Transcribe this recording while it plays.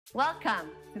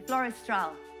Welcome to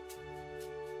Florestral.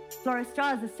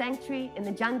 Florestral is a sanctuary in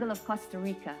the jungle of Costa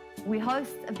Rica. We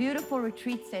host a beautiful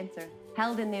retreat center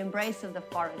held in the embrace of the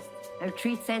forest. A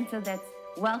retreat center that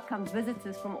welcomes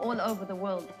visitors from all over the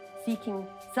world seeking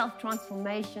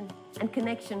self-transformation and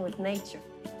connection with nature.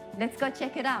 Let's go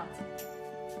check it out.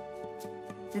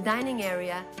 The dining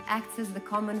area acts as the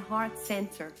common heart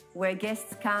center where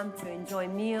guests come to enjoy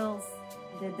meals.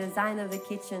 The design of the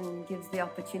kitchen gives the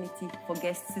opportunity for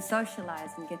guests to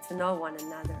socialize and get to know one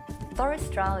another.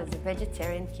 Florestral is a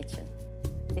vegetarian kitchen.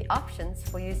 The options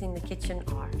for using the kitchen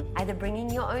are either bringing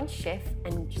your own chef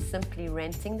and simply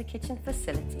renting the kitchen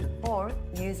facility, or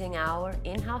using our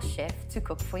in-house chef to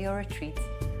cook for your retreat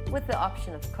with the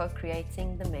option of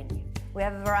co-creating the menu. We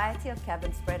have a variety of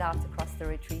cabins spread out across the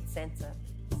retreat center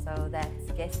so that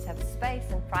guests have space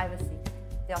and privacy.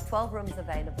 There are 12 rooms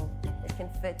available that can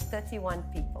fit 31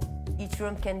 people. Each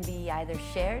room can be either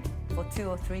shared for 2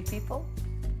 or 3 people,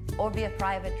 or be a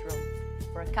private room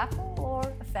for a couple or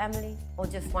a family, or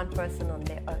just one person on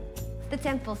their own. The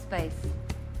temple space.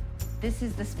 This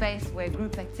is the space where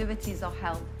group activities are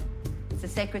held. It's a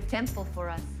sacred temple for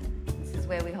us. This is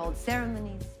where we hold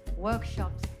ceremonies,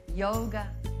 workshops, yoga,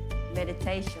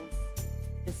 meditations.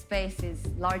 The space is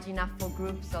large enough for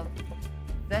groups of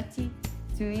 30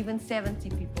 to even 70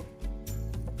 people.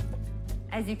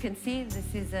 As you can see,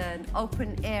 this is an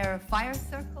open-air fire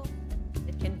circle.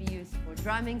 It can be used for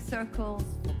drumming circles,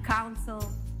 for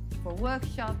council, for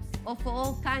workshops, or for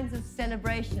all kinds of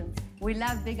celebrations. We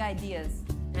love big ideas,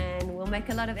 and we'll make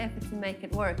a lot of effort to make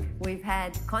it work. We've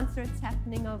had concerts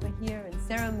happening over here and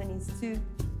ceremonies too.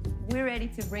 We're ready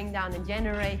to bring down a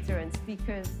generator and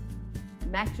speakers,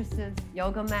 mattresses,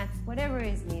 yoga mats, whatever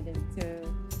is needed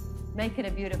to make it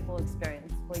a beautiful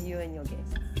experience for you and your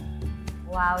guests.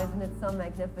 Wow, isn't it so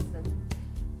magnificent?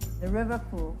 The river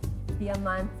pool,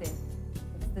 Diamante,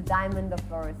 it's the diamond of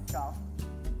Florestral.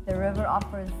 The river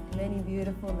offers many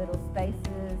beautiful little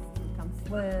spaces to come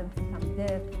swim, to come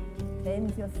dip,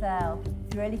 cleanse yourself,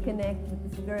 to really connect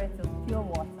with the spirit of pure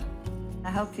water.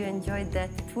 I hope you enjoyed that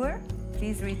tour.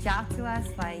 Please reach out to us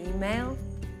via email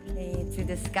to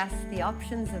discuss the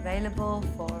options available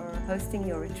for hosting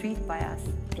your retreat by us.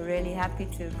 We're really happy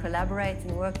to collaborate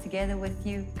and work together with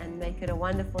you and make it a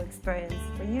wonderful experience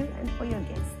for you and for your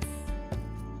guests.